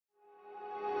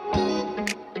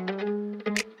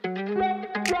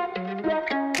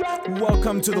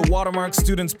Welcome to the Watermark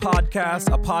Students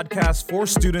Podcast, a podcast for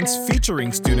students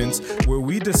featuring students where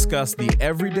we discuss the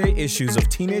everyday issues of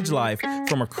teenage life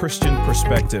from a Christian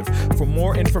perspective. For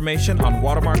more information on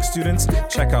Watermark students,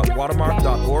 check out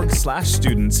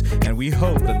watermark.org/students, and we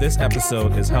hope that this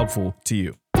episode is helpful to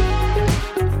you.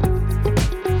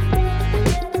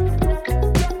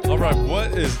 All right,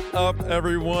 what is up,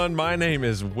 everyone? My name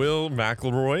is Will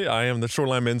McElroy. I am the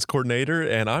Shoreline Men's Coordinator,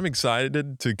 and I'm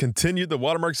excited to continue the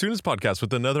Watermark Students Podcast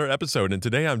with another episode. And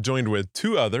today I'm joined with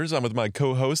two others. I'm with my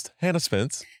co-host, Hannah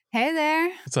Spence. Hey there.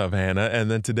 What's up, Hannah? And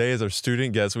then today as our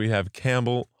student guest, we have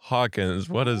Campbell Hawkins.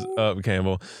 What is up,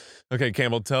 Campbell? Okay,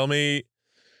 Campbell, tell me,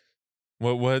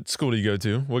 what school do you go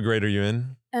to? What grade are you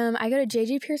in? I go to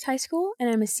J.J. Pierce High School, and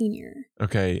I'm a senior.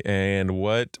 Okay, and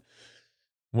what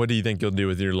do you think you'll do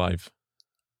with your life?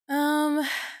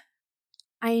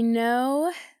 I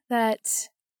know that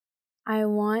I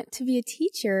want to be a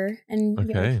teacher and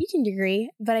get a teaching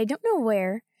degree, but I don't know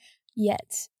where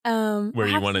yet. Where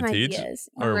you want to teach?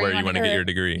 Or where you want to get your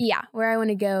degrry? Yeah, where I want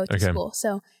to go to school.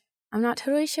 So I'm not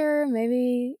totally sure.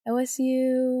 Maybe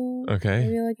OSU. Okay.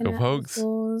 Maybe looking Go at Pokes.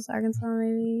 Schools, Arkansas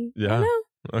maybe. Yeah. I don't know.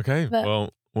 Okay. But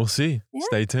well, we'll see. Yeah,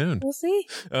 Stay tuned. We'll see.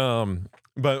 But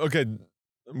okay,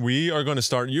 we are going to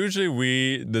start.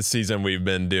 Usually this season we've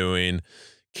been doing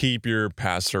Keep Your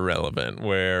Pastor Relevant,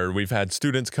 where we've had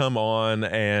students come on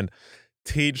and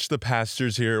teach the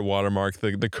pastors here at Watermark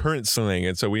the current slang.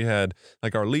 And so we had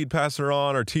like our lead pastor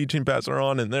on, our teaching pastor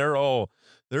on, and they're all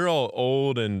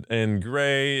old and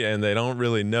gray, and they don't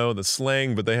really know the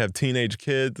slang, but they have teenage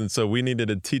kids, and so we needed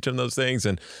to teach them those things.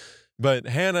 But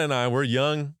Hannah and I, we're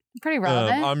young. Pretty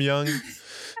relevant. I'm young,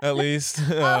 at least.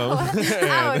 But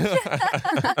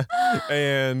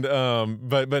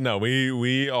no,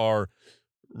 we are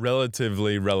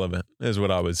relatively relevant, is what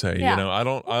I would say. Yeah. You know, I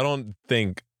don't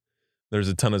think there's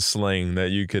a ton of slang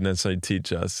that you could necessarily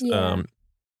teach us. Yeah.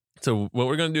 So what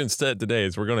we're going to do instead today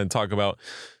is we're going to talk about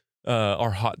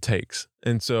our hot takes.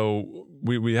 And so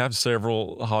we have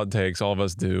several hot takes, all of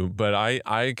us do, but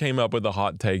I came up with a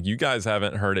hot take. You guys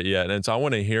haven't heard it yet. And so I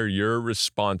want to hear your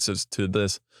responses to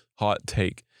this hot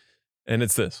take. And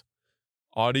it's this: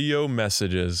 audio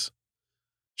messages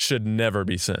should never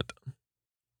be sent.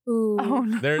 Ooh. Oh,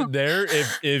 no.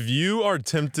 If you are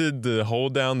tempted to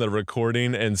hold down the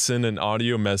recording and send an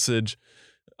audio message,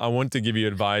 I want to give you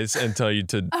advice and tell you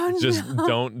to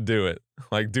don't do it.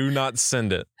 Like, do not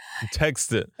send it.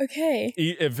 Text it. Okay.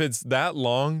 If it's that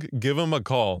long, give them a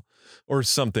call or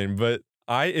something. But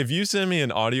if you send me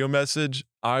an audio message,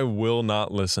 I will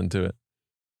not listen to it.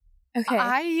 Okay.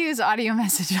 I use audio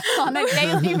messages on a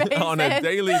daily basis. On a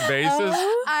daily basis?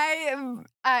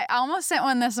 I almost sent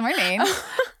one this morning.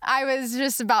 I was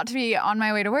just about to be on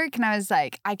my way to work, and I was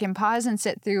like, I can pause and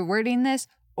sit through wording this,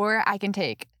 or I can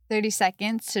take 30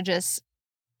 seconds to just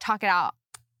talk it out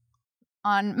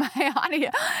on my audio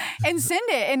and send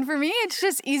it. And for me, it's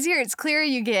just easier. It's clear.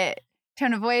 You get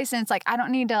tone of voice, and it's like, I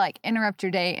don't need to like interrupt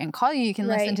your day and call you. You can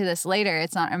listen to this later.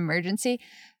 It's not an emergency.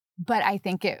 But I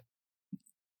think it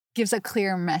gives a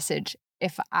clear message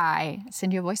if I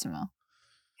send you a voicemail.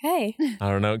 Hey. I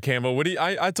don't know. Campbell, what do you,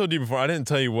 I told you before, I didn't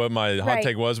tell you what my hot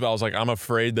take was, but I was like, I'm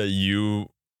afraid that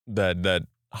that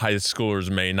high schoolers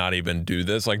may not even do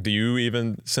this. Like, do you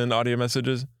even send audio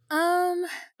messages? I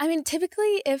mean,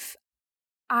 typically if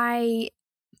I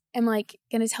am like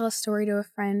going to tell a story to a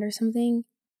friend or something,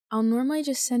 I'll normally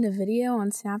just send a video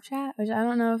on Snapchat, which I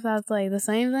don't know if that's like the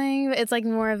same thing, but it's like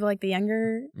more of like the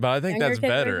younger. But I think that's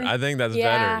better. Version. I think that's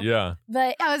better. Yeah.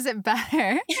 But How is it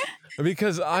better?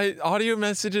 Because audio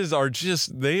messages are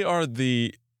just, they're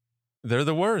the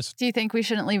worst. Do you think we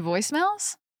shouldn't leave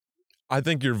voicemails? I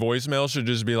think your voicemail should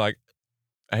just be like,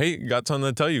 hey, got something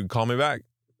to tell you. Call me back.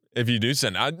 If you do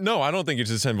send, I don't think you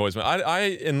should send voicemail.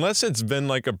 I unless it's been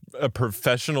like a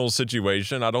professional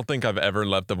situation, I don't think I've ever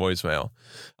left a voicemail.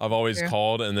 I've always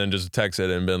called and then just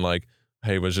texted and been like,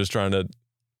 hey, was just trying to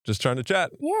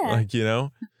chat. Yeah. Like, you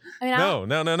know. I mean,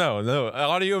 No.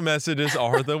 Audio messages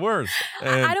are the worst.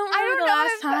 And I don't remember the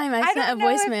last time I sent a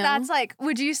voicemail. That's like,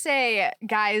 would you say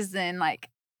guys then like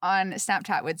on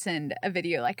Snapchat would send a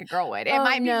video like a girl would? It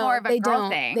might be more of a girl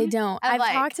thing. They don't. I've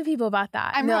like, talked to people about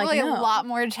that. I'm probably a lot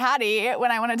more chatty when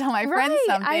I want to tell my friends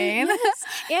something. Yes.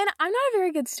 And I'm not a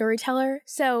very good storyteller,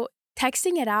 so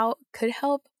texting it out could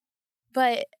help.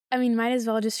 But I mean, might as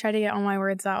well just try to get all my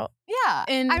words out. Yeah.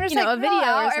 And I'm just a video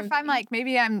or if I'm like,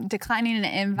 maybe I'm declining an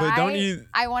invite. But don't you?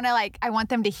 I want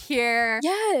them to hear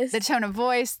Yes. the tone of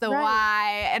voice, the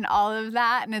why, and all of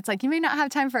that. And it's like, you may not have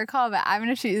time for a call, but I'm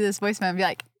going to shoot you this voicemail and be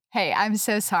like, hey, I'm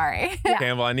so sorry. Yeah.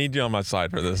 Campbell, I need you on my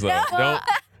side for this, though.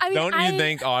 Don't you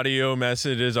think audio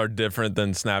messages are different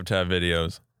than Snapchat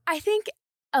videos? I think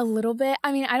a little bit.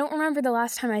 I mean, I don't remember the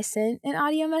last time I sent an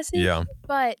audio message,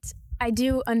 but I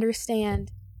do understand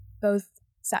both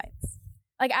sides.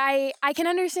 Like, I can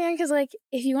understand because, like,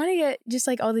 if you want to get just,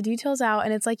 like, all the details out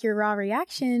and it's, like, your raw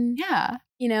reaction, Yeah.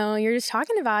 you know, you're just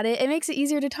talking about it, it makes it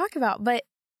easier to talk about. But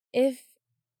if,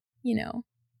 you know,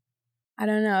 I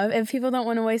don't know, if people don't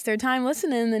want to waste their time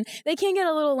listening, then they can get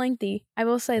a little lengthy. I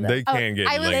will say that. They can get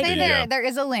I would lengthy, say there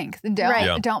is a length.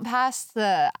 Don't pass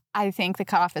I think the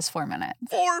cutoff is 4 minutes.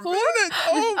 4 minutes?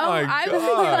 Oh my God. I was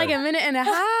thinking like a minute and a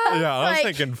half. Yeah, I was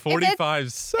thinking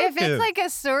 45 seconds. If it's like a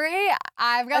story,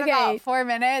 I've got about 4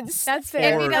 minutes. That's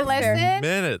fair. If you can listen.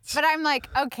 Minutes. But I'm like,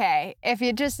 okay, if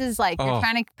it just is like you're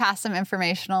trying to pass some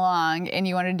information along and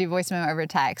you want to do voice memo over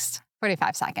text,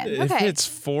 45 seconds. If it's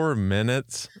 4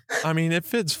 minutes,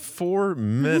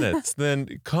 then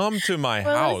come to my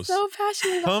house. I'm so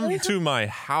passionate about Come to my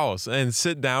house and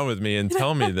sit down with me and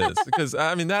tell me this. Because,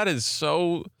 I mean, that is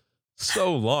so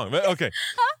long. But, okay.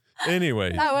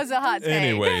 Anyways. That was a hot take.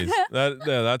 Anyways,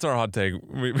 that's our hot take.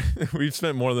 We've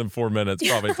spent more than 4 minutes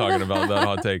probably talking about that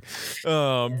hot take.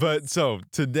 But so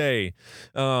today,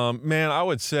 man, I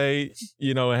would say,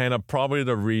 you know, Hannah, probably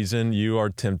the reason you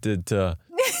are tempted to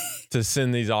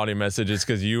send these audio messages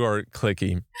because you are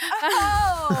cliquey.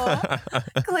 Oh,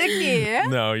 cliquey.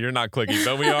 No, you're not cliquey,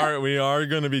 but we are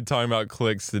going to be talking about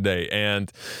cliques today. And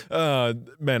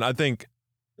man, I think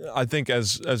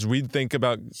as we think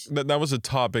about that was a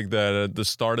topic that at the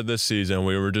start of this season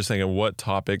we were just thinking, what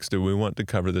topics do we want to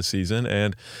cover this season?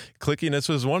 And cliquiness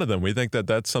was one of them. We think that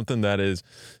that's something that is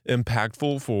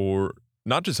impactful for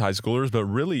not just high schoolers, but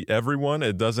really everyone.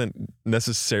 It doesn't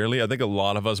necessarily, I think a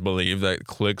lot of us believe that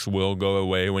cliques will go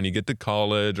away when you get to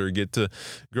college or get to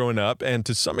growing up. And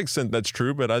to some extent that's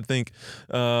true, but I think,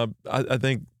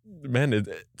 man,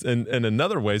 in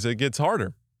another ways it gets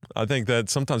harder. I think that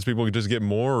sometimes people just get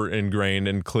more ingrained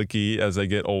and cliquey as they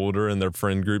get older and their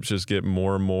friend groups just get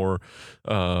more and more,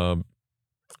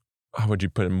 how would you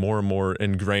put it, more and more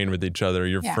ingrained with each other.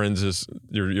 Your friends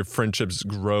your friendships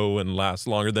grow and last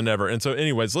longer than ever. And so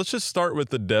anyways, let's just start with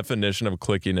the definition of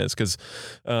cliquiness because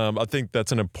I think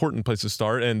that's an important place to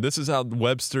start. And this is how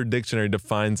Webster Dictionary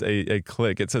defines a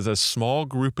clique. It says a small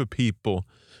group of people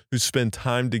who spend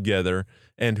time together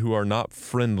and who are not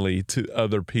friendly to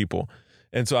other people.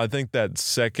 And so I think that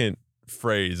second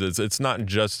phrase is it's not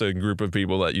just a group of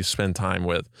people that you spend time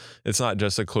with. It's not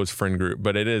just a close friend group,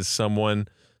 but it is someone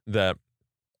that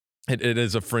it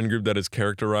is a friend group that is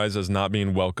characterized as not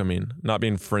being welcoming, not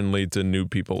being friendly to new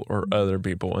people or other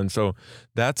people. And so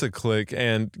that's a clique.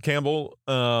 And Campbell,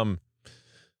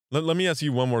 let me ask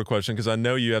you one more question because I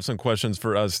know you have some questions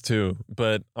for us too.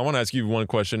 But I want to ask you one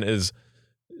question is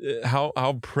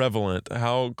how prevalent,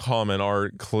 how common are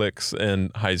cliques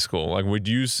in high school? Like, would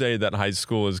you say that high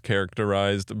school is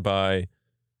characterized by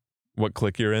what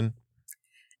clique you're in?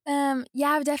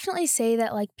 Yeah, I would definitely say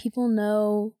that like people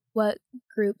know what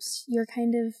groups you're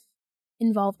kind of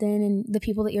involved in and the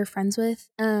people that you're friends with.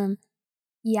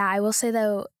 Yeah, I will say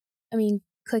though, I mean,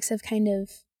 cliques have kind of,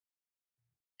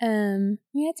 I'd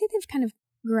say they've kind of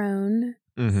grown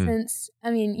since, I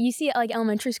mean, you see at like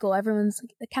elementary school, everyone's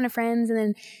kind of friends. And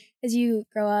then as you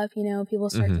grow up, you know,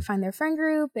 people start to find their friend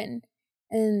group and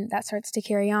that starts to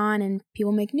carry on and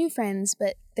people make new friends.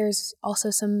 But there's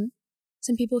also some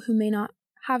people who may not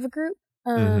have a group,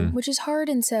 which is hard.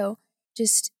 And so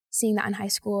just seeing that in high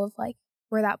school of like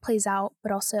where that plays out,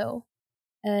 but also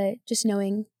just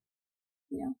knowing,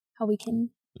 you know, how we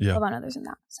can love on others in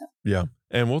that. So yeah,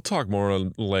 and we'll talk more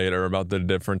later about the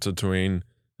difference between.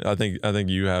 I think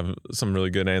you have some really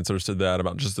good answers to that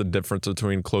about just the difference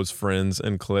between close friends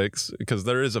and cliques because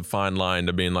there is a fine line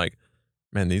to being like,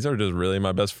 man, these are just really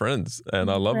my best friends and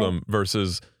I love them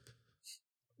versus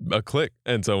a clique.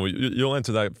 And so you'll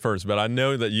answer that first, but I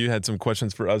know that you had some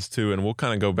questions for us too, and we'll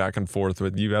kind of go back and forth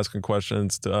with you asking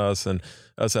questions to us and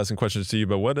us asking questions to you.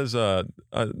 But what is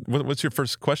what's your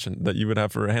first question that you would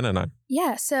have for Hannah and I?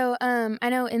 Yeah, so I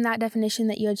know in that definition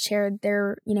that you had shared,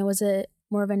 there was a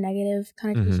more of a negative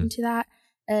connotation to that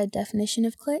definition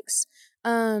of cliques.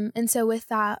 And so with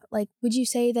that, like, would you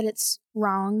say that it's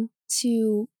wrong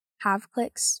to have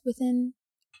cliques within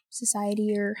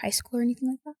society or high school or anything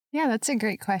like that? Yeah, that's a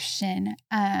great question.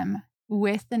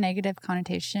 With the negative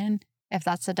connotation, if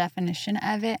that's the definition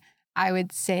of it, I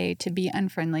would say to be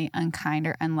unfriendly, unkind,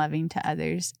 or unloving to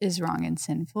others is wrong and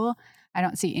sinful. I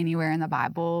don't see anywhere in the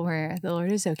Bible where the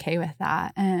Lord is okay with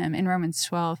that. In Romans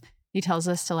 12, he tells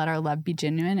us to let our love be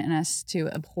genuine and us to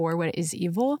abhor what is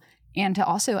evil and to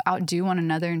also outdo one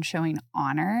another in showing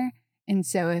honor. And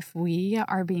so if we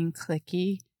are being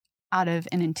cliquey out of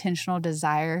an intentional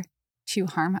desire to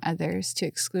harm others, to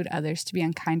exclude others, to be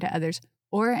unkind to others,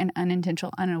 or an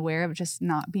unintentional, unaware of just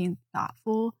not being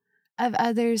thoughtful of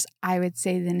others, I would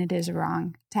say then it is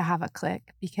wrong to have a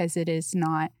clique, because it is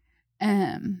not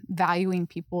valuing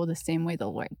people the same way the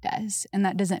Lord does. And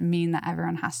that doesn't mean that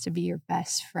everyone has to be your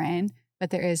best friend,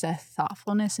 but there is a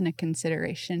thoughtfulness and a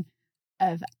consideration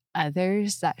of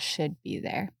others that should be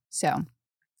there. So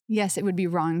yes, it would be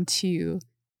wrong to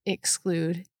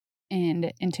exclude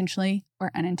and intentionally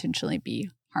or unintentionally be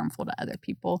harmful to other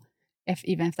people.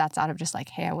 Even if that's out of just like,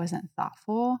 hey, I wasn't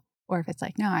thoughtful, or if it's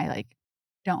like, no, I like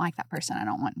don't like that person, I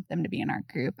don't want them to be in our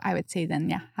group, I would say then,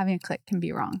 yeah, having a clique can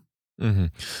be wrong. Mm-hmm.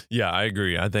 Yeah, I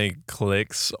agree. I think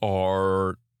cliques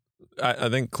are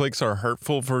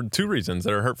hurtful for two reasons.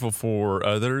 They're hurtful for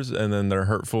others, and then they're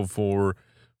hurtful for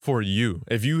you.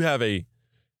 If you have a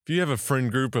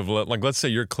friend group of, like, let's say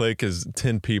your clique is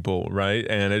 10 people, right?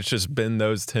 And it's just been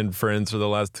those 10 friends for the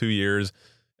last 2 years.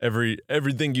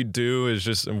 Everything you do is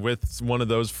just with one of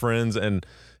those friends and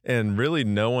really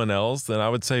no one else, then I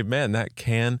would say, man, that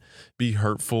can be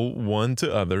hurtful, one,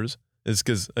 to others. Is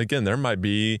because, again, there might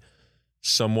be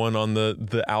someone on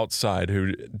the outside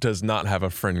who does not have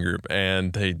a friend group,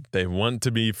 and they want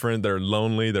to be friends. They're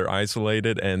lonely, they're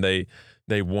isolated, and they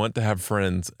want to have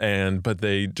friends, but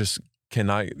they just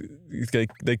cannot,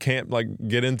 they can't like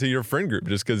get into your friend group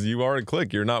just because you are a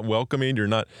clique. You're not welcoming, you're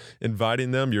not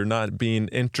inviting them, you're not being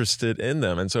interested in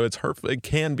them. And so it's hurtful. It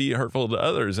can be hurtful to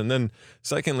others. And then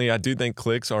secondly, I do think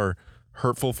cliques are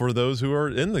hurtful for those who are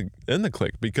in the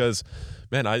clique, because,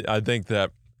 man, I think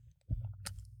that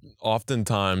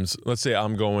oftentimes, let's say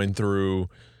I'm going through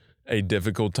a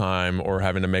difficult time or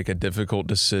having to make a difficult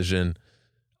decision,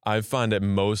 I find it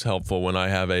most helpful when I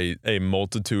have a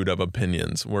multitude of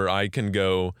opinions where I can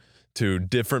go to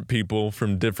different people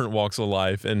from different walks of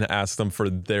life and ask them for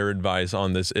their advice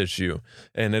on this issue.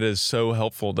 And it is so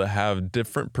helpful to have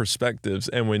different perspectives.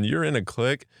 And when you're in a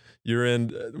clique, you're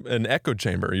in an echo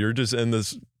chamber. You're just in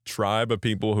this tribe of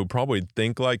people who probably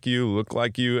think like you, look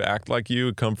like you, act like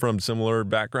you, come from similar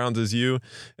backgrounds as you.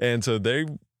 And so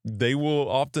they will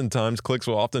oftentimes, cliques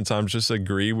will oftentimes just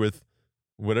agree with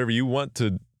whatever you want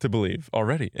to believe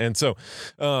already. And so,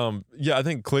 I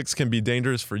think cliques can be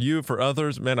dangerous for you, for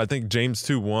others. Man, I think James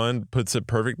 2:1 puts it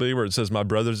perfectly, where it says, my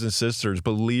brothers and sisters,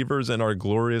 believers in our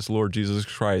glorious Lord Jesus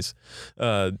Christ,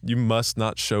 you must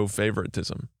not show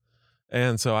favoritism.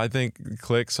 And so I think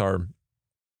cliques are,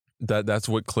 that's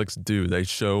what cliques do. They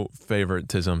show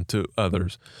favoritism to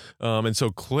others. And so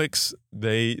cliques,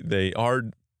 they are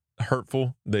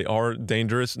hurtful. They are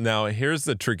dangerous. Now, here's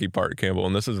the tricky part, Campbell,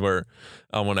 and this is where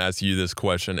I want to ask you this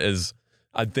question, is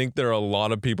I think there are a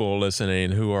lot of people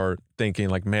listening who are thinking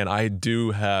like, man, I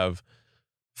do have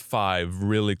 5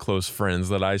 really close friends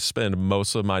that I spend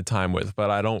most of my time with,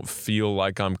 but I don't feel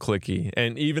like I'm cliquey.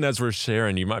 And even as we're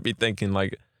sharing, you might be thinking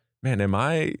like, man, am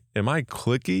I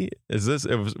cliquey?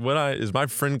 Is my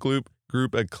friend group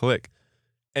a clique?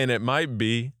 And it might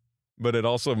be, but it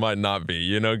also might not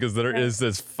be, because there is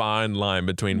this fine line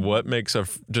between what makes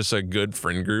just a good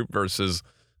friend group versus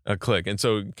a clique. And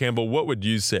so, Campbell, what would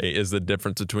you say is the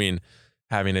difference between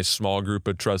having a small group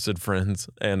of trusted friends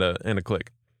and a clique?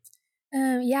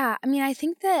 I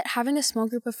think that having a small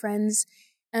group of friends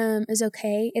is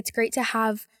okay. It's great to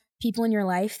have people in your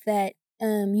life that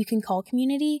you can call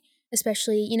community,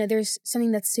 especially, there's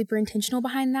something that's super intentional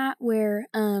behind that, where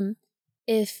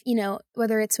if,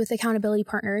 whether it's with accountability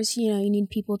partners, you need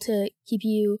people to keep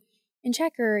you in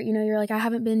check, or, you're like, I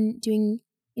haven't been doing,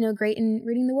 great in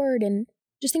reading the word, and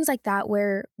just things like that,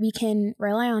 where we can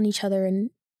rely on each other and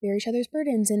bear each other's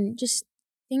burdens, and just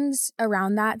things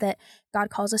around that God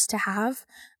calls us to have.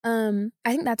 I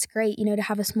think that's great, to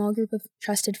have a small group of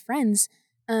trusted friends.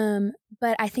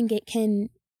 But I think it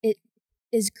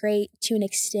is great to an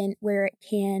extent where it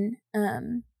can,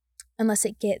 unless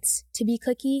it gets to be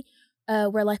cliquey,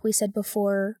 where, like we said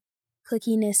before,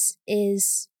 clickiness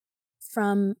is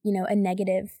from, a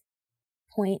negative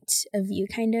point of view,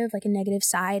 kind of like a negative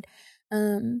side,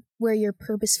 where you're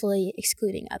purposefully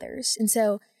excluding others. And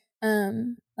so,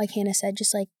 like Hannah said,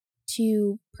 just like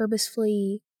to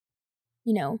purposefully,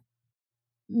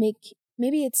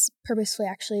 maybe it's purposefully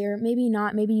actually, or maybe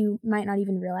not, maybe you might not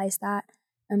even realize that,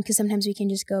 because sometimes we can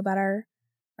just go about our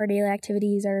daily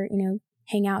activities, or,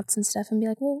 hangouts and stuff, and be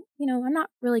like, well, I'm not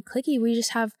really cliquey. We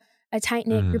just have a tight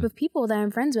knit group of people that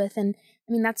I'm friends with. And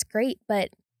I mean, that's great,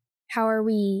 but how are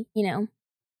we,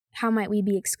 how might we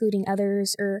be excluding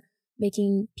others or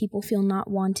making people feel not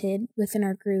wanted within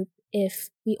our group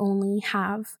if we only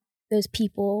have those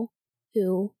people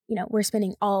who, we're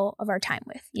spending all of our time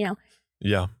with, Yeah.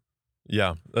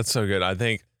 Yeah. That's so good. I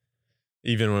think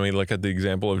even when we look at the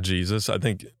example of Jesus, I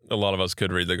think a lot of us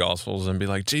could read the Gospels and be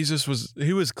like, Jesus was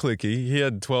cliquey. He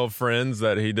had 12 friends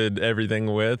that he did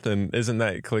everything with. And isn't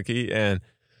that cliquey? And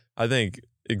I think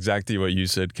exactly what you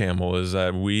said, Camel, is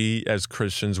that we as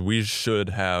Christians, we should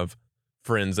have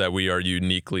friends that we are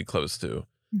uniquely close to.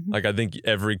 Mhm. Like, I think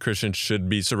every Christian should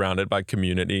be surrounded by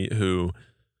community who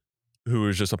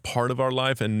is just a part of our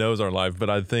life and knows our life.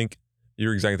 But I think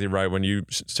you're exactly right when you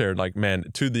shared, like, man,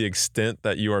 to the extent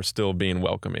that you are still being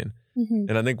welcoming. Mm-hmm.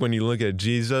 And I think when you look at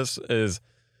Jesus, is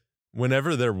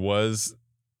whenever there was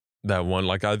that one,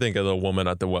 like, I think of the woman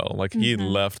at the well, like, he Mhm.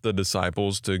 left the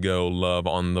disciples to go love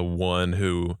on the one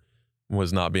who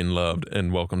was not being loved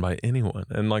and welcomed by anyone.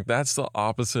 And like, that's the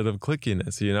opposite of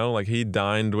cliquiness, you know? Like, he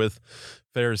dined with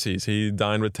Pharisees, he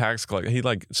dined with tax collectors, he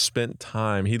like spent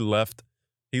time, he left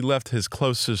his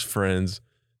closest friends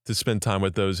to spend time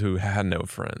with those who had no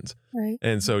friends. Right.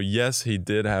 And so, yes, he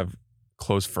did have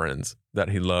close friends that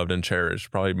he loved and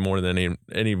cherished, probably more than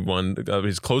anyone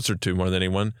he's closer to more than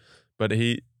anyone. But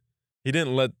he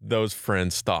didn't let those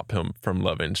friends stop him from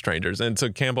loving strangers. And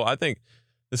so, Campbell, I think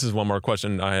this is one more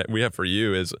question we have for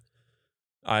you is,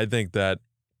 I think that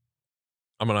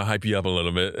I'm going to hype you up a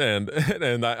little bit.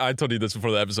 And I told you this before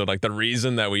the episode, like, the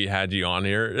reason that we had you on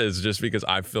here is just because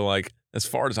I feel like, as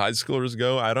far as high schoolers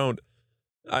go,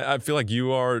 I feel like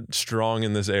you are strong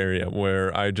in this area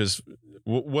where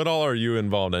what all are you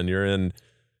involved in? You're in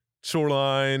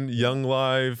Shoreline, Young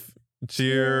Life,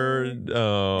 Cheer,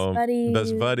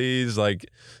 Best Buddies. Like,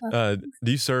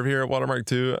 do you serve here at Watermark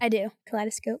too? I do.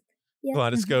 Kaleidoscope. Yeah.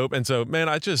 Kaleidoscope. And so, man,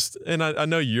 I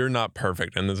know you're not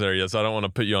perfect in this area, so I don't want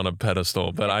to put you on a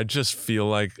pedestal, but I just feel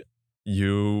like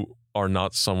you are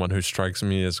not someone who strikes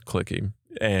me as cliquey.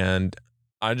 And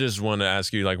I just want to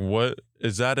ask you, like, what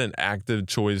is that an active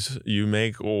choice you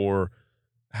make, or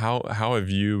how have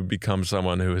you become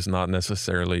someone who is not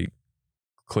necessarily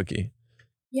cliquey?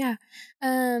 Yeah.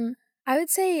 I would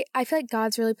say I feel like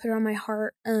God's really put it on my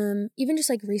heart. Even just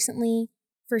like recently,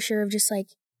 for sure, of just like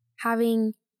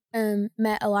having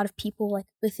met a lot of people like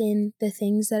within the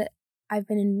things that I've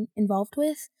been involved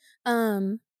with,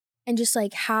 and just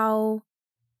like how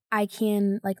I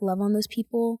can like love on those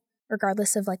people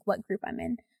regardless of like what group I'm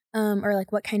in, or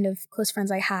like what kind of close friends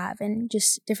I have, and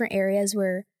just different areas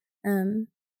where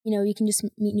you can just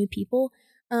meet new people.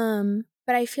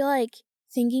 But I feel like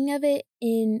thinking of it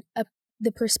in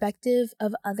the perspective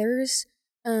of others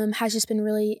has just been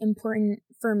really important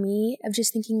for me, of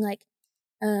just thinking like,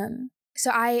 so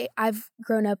I've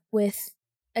grown up with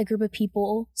a group of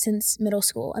people since middle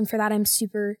school, and for that I'm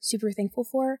super, super thankful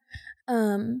for.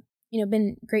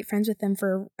 Been great friends with them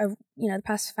for the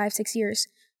past 5-6 years,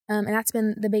 and that's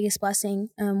been the biggest blessing,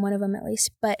 one of them at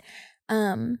least. But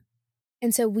and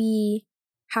so we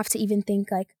have to even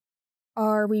think like,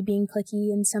 are we being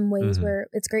cliquey in some ways, Mhm. where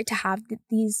it's great to have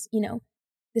these,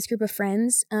 this group of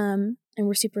friends, and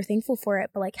we're super thankful for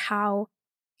it, but like, how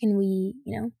can we,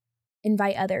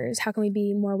 invite others? How can we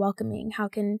be more welcoming? How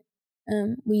can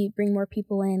we bring more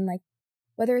people in, like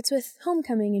whether it's with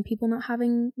homecoming and people not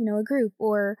having, a group,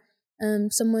 or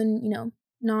someone,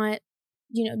 not,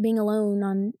 being alone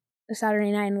on a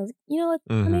Saturday night and was, like,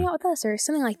 come hang out with us or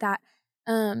something like that.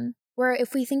 Where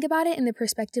if we think about it in the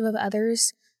perspective of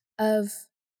others, of,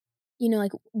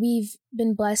 like, we've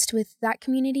been blessed with that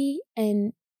community,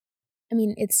 and I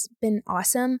mean, it's been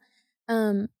awesome.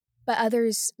 But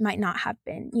others might not have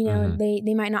been,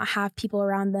 they might not have people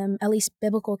around them, at least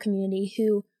biblical community,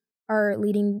 who are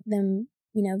leading them,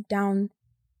 down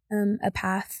a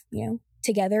path,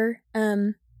 together,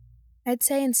 I'd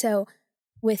say. And so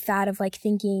with that, of like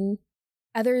thinking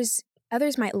others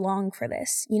might long for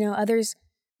this, others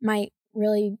might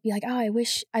really be like, oh, I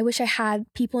wish I had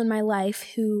people in my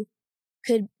life who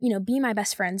could, be my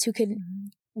best friends, who could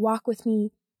walk with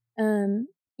me, in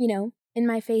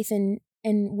my faith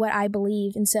and what I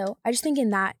believe. And so I just think in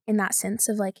that sense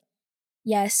of like,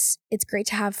 yes, it's great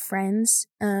to have friends,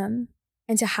 and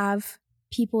to have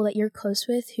people that you're close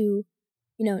with who,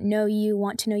 know you,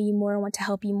 want to know you more, want to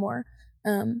help you more.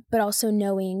 But also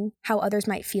knowing how others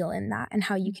might feel in that, and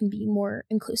how you can be more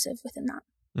inclusive within that.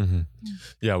 Mm-hmm.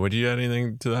 Yeah. Would you add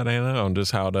anything to that, Anna, on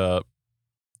just how to,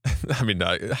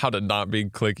 how to not be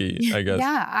cliquey, I guess?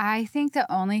 Yeah, I think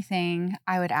the only thing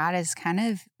I would add is kind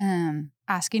of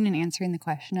asking and answering the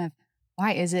question of,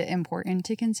 why is it important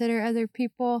to consider other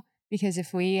people? Because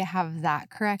if we have that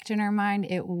correct in our mind,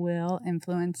 it will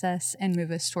influence us and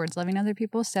move us towards loving other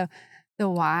people. So the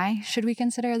why should we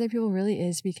consider other people really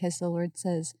is because the Lord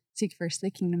says, seek first the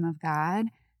kingdom of God.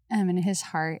 And his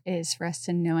heart is for us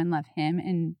to know and love him,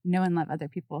 and know and love other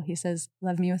people. He says,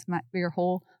 love me with your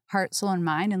whole heart, soul, and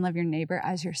mind, and love your neighbor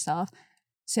as yourself.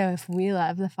 So if we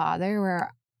love the Father, we're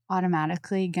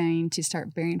automatically going to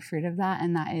start bearing fruit of that,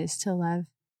 and that is to love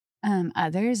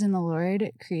others. And the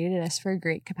Lord created us for a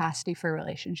great capacity for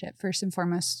relationship, first and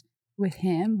foremost with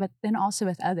Him, but then also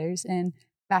with others. And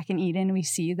back in Eden, we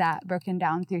see that broken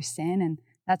down through sin, and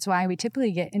that's why we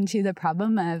typically get into the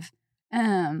problem of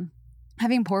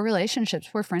having poor relationships,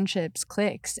 poor friendships,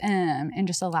 cliques, and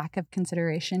just a lack of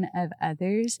consideration of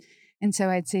others. And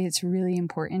so I'd say it's really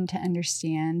important to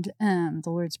understand the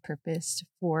Lord's purpose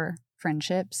for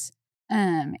friendships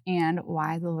and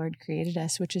why the Lord created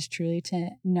us, which is truly to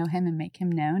know Him and make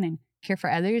Him known and care for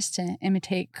others, to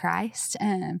imitate Christ.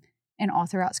 And all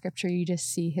throughout Scripture, you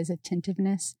just see His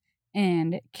attentiveness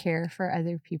and care for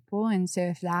other people. And so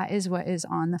if that is what is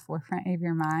on the forefront of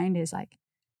your mind, is like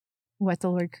what the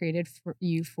Lord created for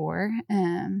you for,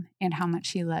 and how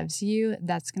much He loves you,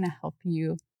 that's going to help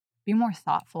you be more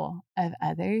thoughtful of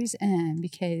others, and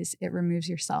because it removes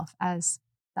yourself as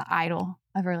the idol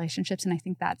of relationships. And I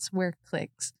think that's where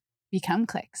cliques become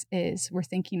cliques, is we're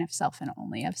thinking of self and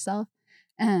only of self,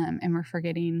 and we're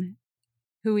forgetting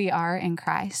who we are in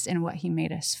Christ and what He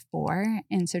made us for.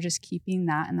 And so just keeping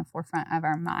that in the forefront of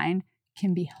our mind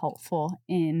can be helpful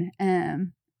in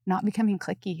not becoming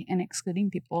cliquey and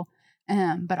excluding people,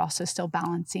 but also still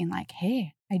balancing like,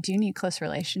 hey, I do need close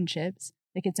relationships.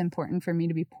 Like, it's important for me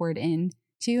to be poured into,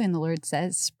 and the Lord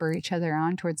says, spur each other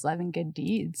on towards love and good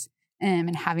deeds.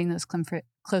 And having those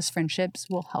close friendships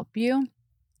will help you.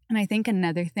 And I think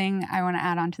another thing I want to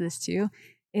add on to this too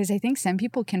is I think some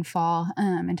people can fall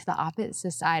into the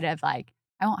opposite side of like,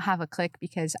 I won't have a clique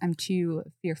because I'm too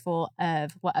fearful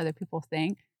of what other people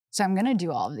think, so I'm going to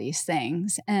do all of these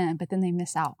things. But then they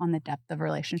miss out on the depth of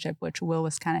relationship, which Will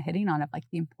was kind of hitting on, of like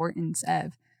the importance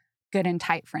of good and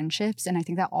tight friendships. And I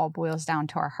think that all boils down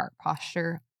to our heart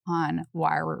posture on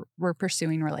why we're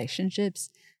pursuing relationships.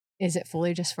 Is it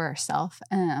fully just for ourselves,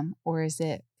 or is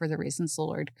it for the reasons the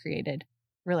Lord created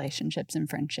relationships and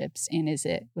friendships? And is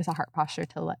it with a heart posture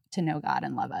to know God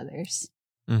and love others?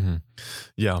 Mm-hmm.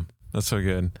 Yeah, that's so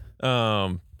good.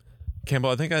 Campbell,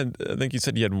 I think you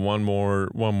said you had one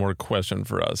more question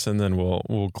for us, and then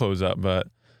we'll close up. But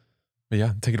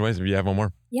yeah, take it away if you have one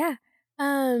more. Yeah.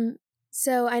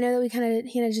 So I know that we kind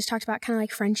of just talked about kind of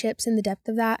like friendships and the depth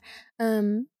of that.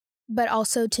 But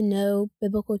also to know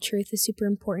biblical truth is super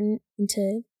important, and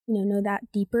to know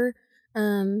that deeper.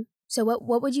 So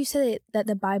what would you say that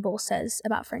the Bible says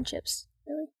about friendships?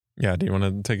 Really? Yeah. Do you want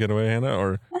to take it away, Hannah,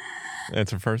 or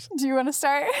answer first? Do you want to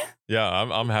start? Yeah,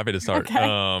 I'm happy to start.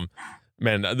 Okay.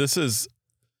 Man, this is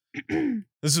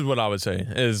what I would say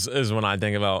is when I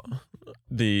think about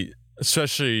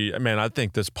especially, man, I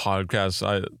think this podcast,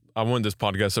 I want this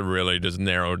podcast to really just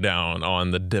narrow down on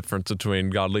the difference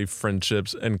between godly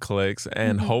friendships and cliques,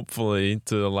 and hopefully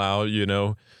to allow,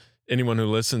 anyone who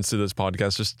listens to this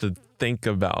podcast just to think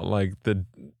about like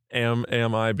am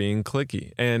I being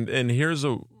cliquey? And here's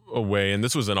a way, and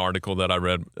this was an article that I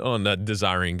read on that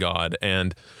Desiring God,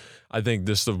 and I think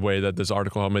this is the way that this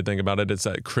article helped me think about it. It's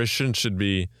that Christians should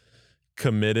be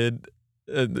committed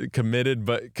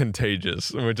but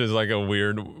contagious, which is like a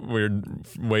weird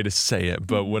way to say it.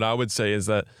 But what I would say is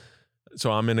that,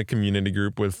 so I'm in a community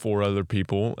group with 4 other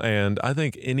people, and I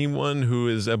think anyone who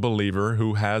is a believer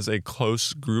who has a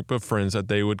close group of friends that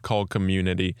they would call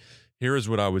community, here is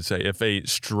what I would say. If a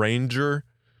stranger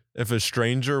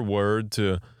were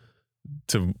to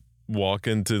walk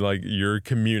into like your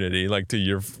community, like to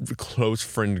your close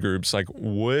friend groups, like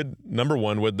number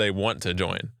one, would they want to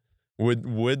join?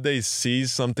 Would they see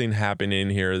something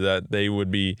happening here that they would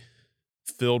be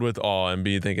filled with awe and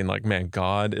be thinking like, man,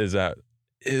 God is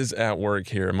at work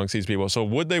here amongst these people? So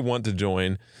would they want to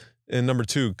join? And number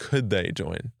 2, could they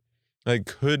join? Like,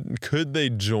 could they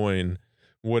join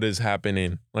what is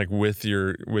happening like with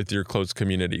your close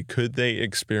community? Could they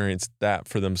experience that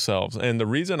for themselves? And the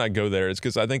reason I go there is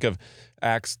because I think of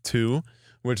Acts 2,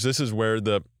 which this is where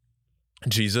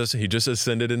Jesus, he just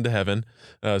ascended into heaven.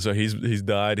 So he's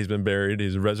died, he's been buried,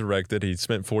 he's resurrected. He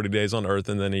spent 40 days on earth,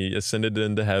 and then he ascended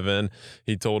into heaven.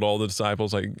 He told all the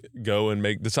disciples, like, go and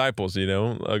make disciples,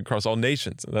 across all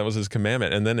nations. That was his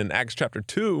commandment. And then in Acts chapter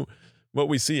 2, what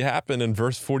we see happen in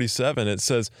verse 47, it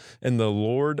says, and the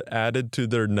Lord added to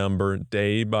their number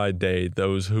day by day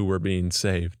those who were being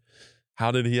saved.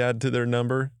 How did he add to their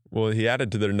number? Well, he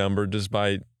added to their number just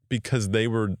because they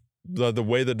were the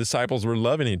way the disciples were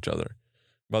loving each other,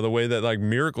 by the way that like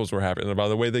miracles were happening, by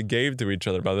the way they gave to each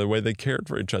other, by the way they cared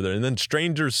for each other. And then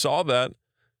strangers saw that,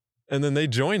 and then they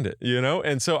joined it,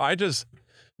 And so I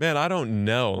don't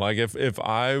know. Like if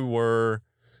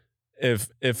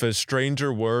a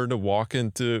stranger were to walk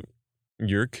into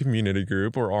your community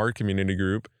group or our community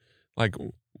group, like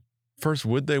first,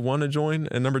 would they want to join?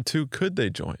 And number two, could they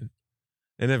join?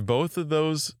 And if both of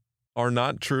those are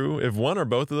not true, if one or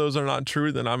both of those are not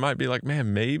true, then I might be like,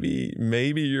 man,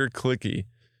 maybe you're cliquey,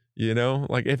 you know?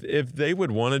 Like if they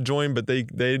would want to join, but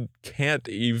they can't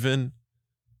even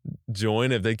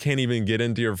join, if they can't even get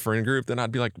into your friend group, then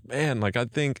I'd be like, man, like I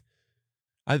think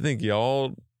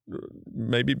y'all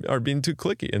maybe are being too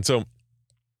cliquey. And so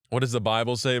what does the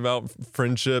Bible say about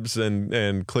friendships and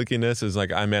cliquiness? Is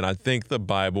like, I think the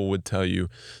Bible would tell you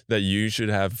that you should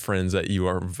have friends that you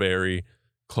are very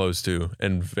close to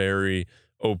and very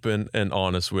open and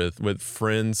honest with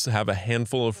friends. Have a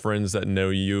handful of friends that know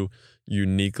you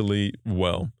uniquely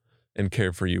well and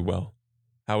care for you well.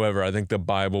 However, I think the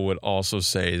Bible would also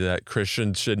say that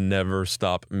Christians should never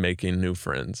stop making new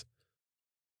friends.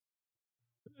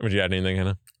 Would you add anything,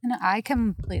 Hannah? No, I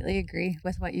completely agree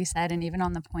with what you said. And even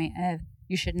on the point of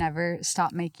you should never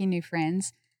stop making new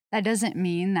friends, that doesn't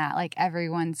mean that like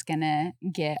everyone's going to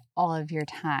get all of your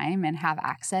time and have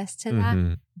access to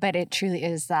that. But it truly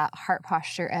is that heart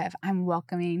posture of I'm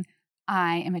welcoming,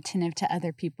 I am attentive to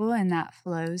other people. And that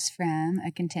flows from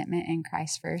a contentment in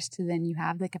Christ first. So then you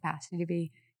have the capacity to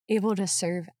be able to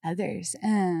serve others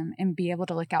and be able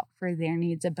to look out for their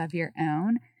needs above your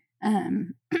own.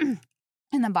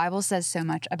 And the Bible says so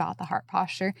much about the heart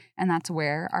posture, and that's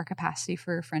where our capacity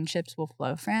for friendships will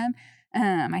flow from.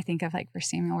 I think of like 1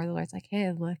 Samuel where the Lord's like,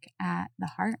 hey, look at the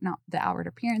heart, not the outward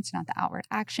appearance, not the outward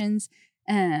actions.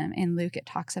 In Luke, it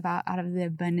talks about out of the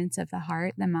abundance of the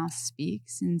heart, the mouth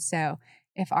speaks. And so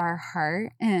if our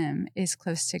heart is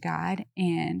close to God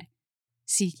and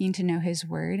seeking to know his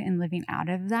word and living out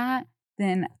of that,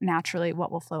 then naturally what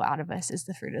will flow out of us is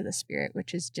the fruit of the Spirit,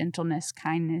 which is gentleness,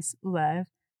 kindness, love.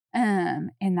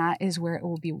 And that is where it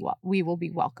will be we will be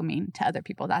welcoming to other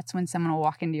people. That's when someone will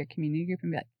walk into your community group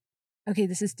and be like, okay,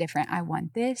 this is different. I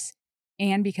want this.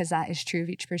 And because that is true of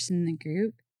each person in the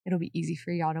group, it'll be easy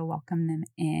for y'all to welcome them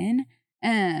in.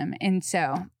 And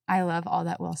so I love all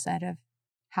that Will said of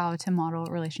how to model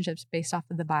relationships based off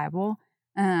of the Bible.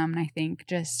 And I think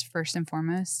just first and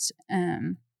foremost,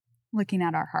 looking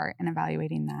at our heart and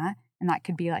evaluating that. And that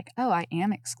could be like, oh, I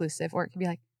am exclusive. Or it could be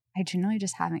like, I generally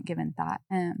just haven't given thought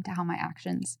to how my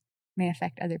actions may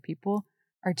affect other people,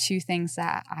 are two things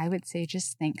that I would say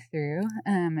just think through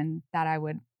and that I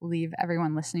would leave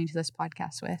everyone listening to this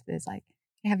podcast with is like,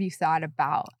 have you thought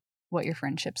about what your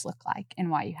friendships look like and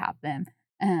why you have them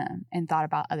and thought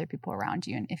about other people around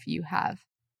you and if you have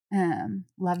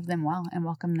loved them well and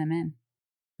welcomed them in?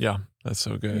 Yeah, that's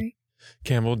so good. Right.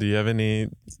 Campbell, do you have any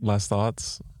last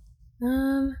thoughts?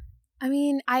 I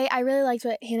mean, I really liked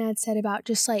what Hannah had said about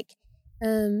just like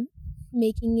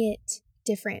making it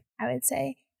different, I would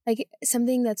say. Like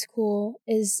something that's cool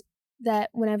is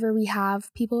that whenever we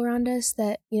have people around us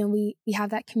that, you know, we have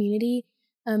that community,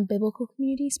 biblical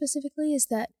community specifically, is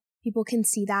that people can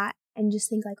see that and just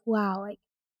think like, wow, like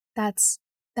that's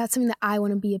something that I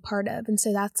want to be a part of. And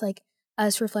so that's like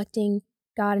us reflecting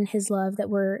God and his love that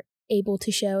we're able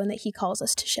to show and that he calls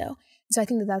us to show. And so I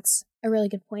think that that's a really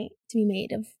good point to be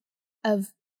made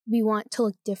of we want to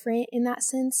look different in that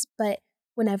sense, but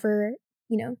whenever,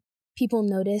 you know, people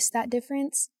notice that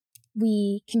difference,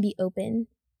 we can be open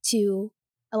to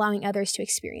allowing others to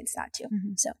experience that too.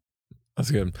 So that's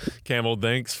good. Campbell,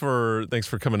 thanks for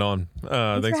coming on.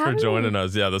 Thanks for joining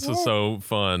us. Yeah, this was so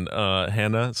fun.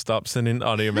 Hannah, stop sending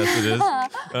audio messages.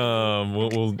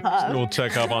 We'll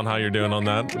check up on how you're doing on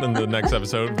that in the next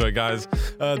episode. But guys,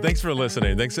 thanks for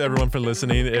listening. Thanks to everyone for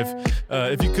listening.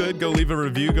 If you could go leave a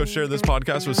review, go share this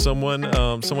podcast with someone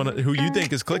who you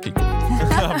think is cliquey.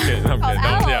 I'm kidding.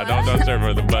 Don't share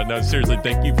with them. But no, seriously,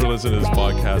 thank you for listening to this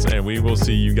podcast, and we will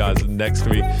see you guys next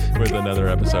week with another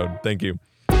episode. Thank you.